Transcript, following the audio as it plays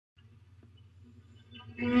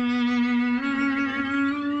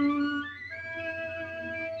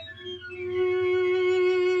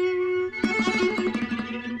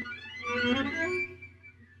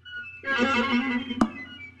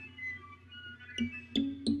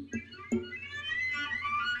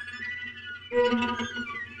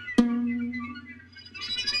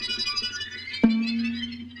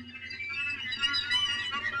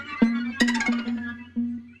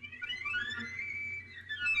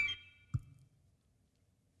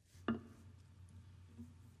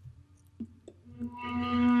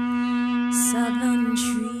Southern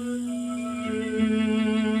trees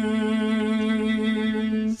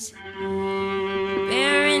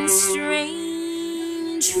bearing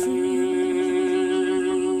strange fruit,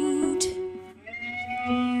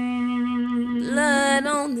 blood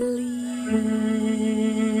on the leaves,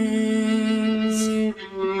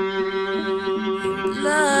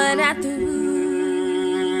 blood at the roots,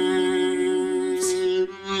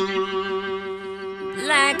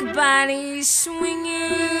 black bodies swinging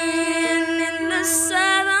in the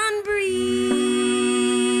southern breeze.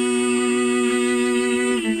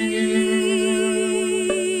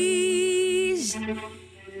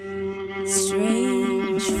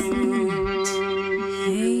 Strange fruit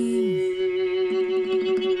came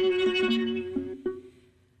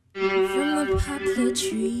from the poplar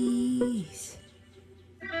trees.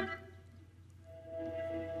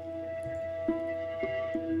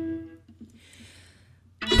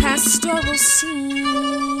 Pastoral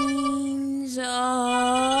scenes of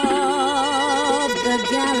the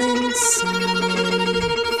gallant South,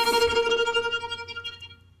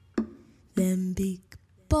 them big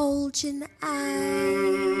bulging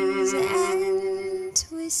eyes and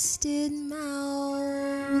twisted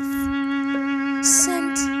mouth,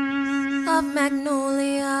 scent of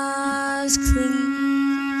magnolias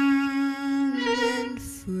clean and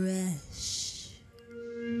fresh.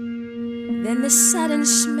 Then the sudden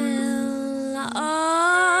smell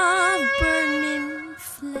of burning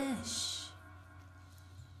flesh.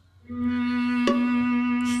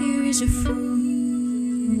 Here is a fruit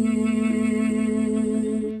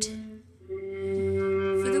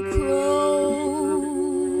for the crows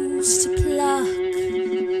to pluck,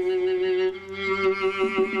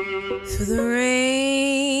 for the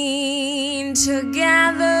rain to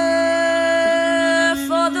gather,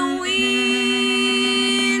 for the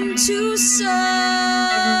wind to suck,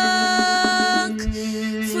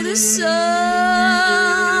 for the sun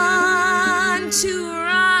to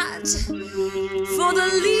rot, for the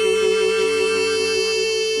leaves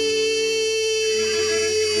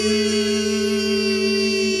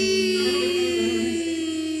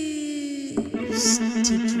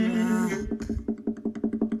to drop.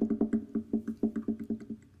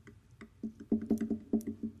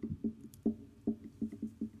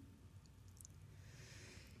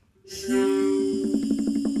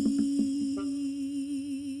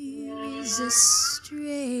 Here's a strange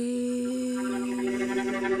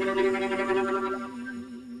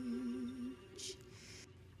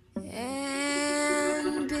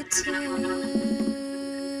and bitter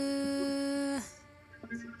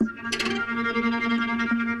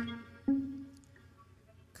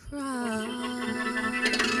cry.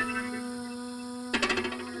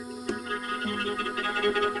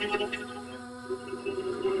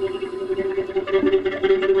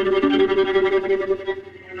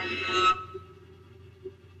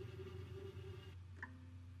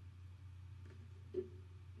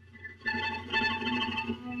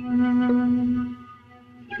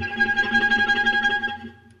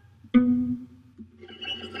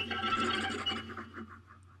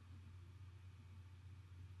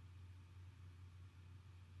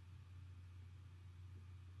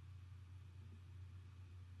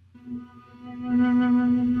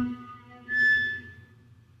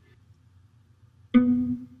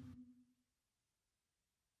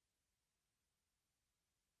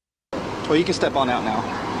 Well, you can step on out now.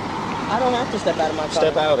 I don't have to step out of my car.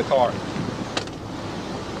 Step out of the car.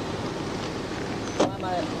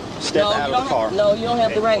 Step out of the car. No, you don't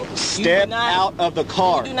have the right. Step out of the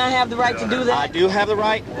car. You do not have the right to do that. I do have the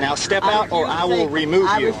right. Now step out or I will remove you.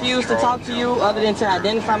 I refuse to talk to you other than to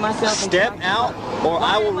identify myself. Step out or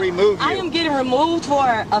I will remove you. I am getting removed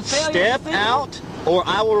for a failure. Step out or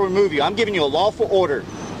I will remove you. I'm giving you a lawful order.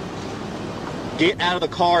 Get out of the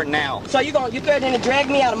car now. So you threatening to drag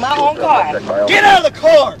me out of my own car? Get out of the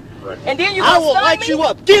car! And then you I will light you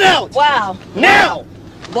up. Get out! Wow. Now!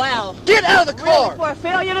 Wow. Get out of the car! Really, for a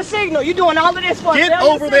failure to signal. You're doing all of this for a failure to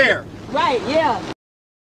signal. Get over there. Right, yeah.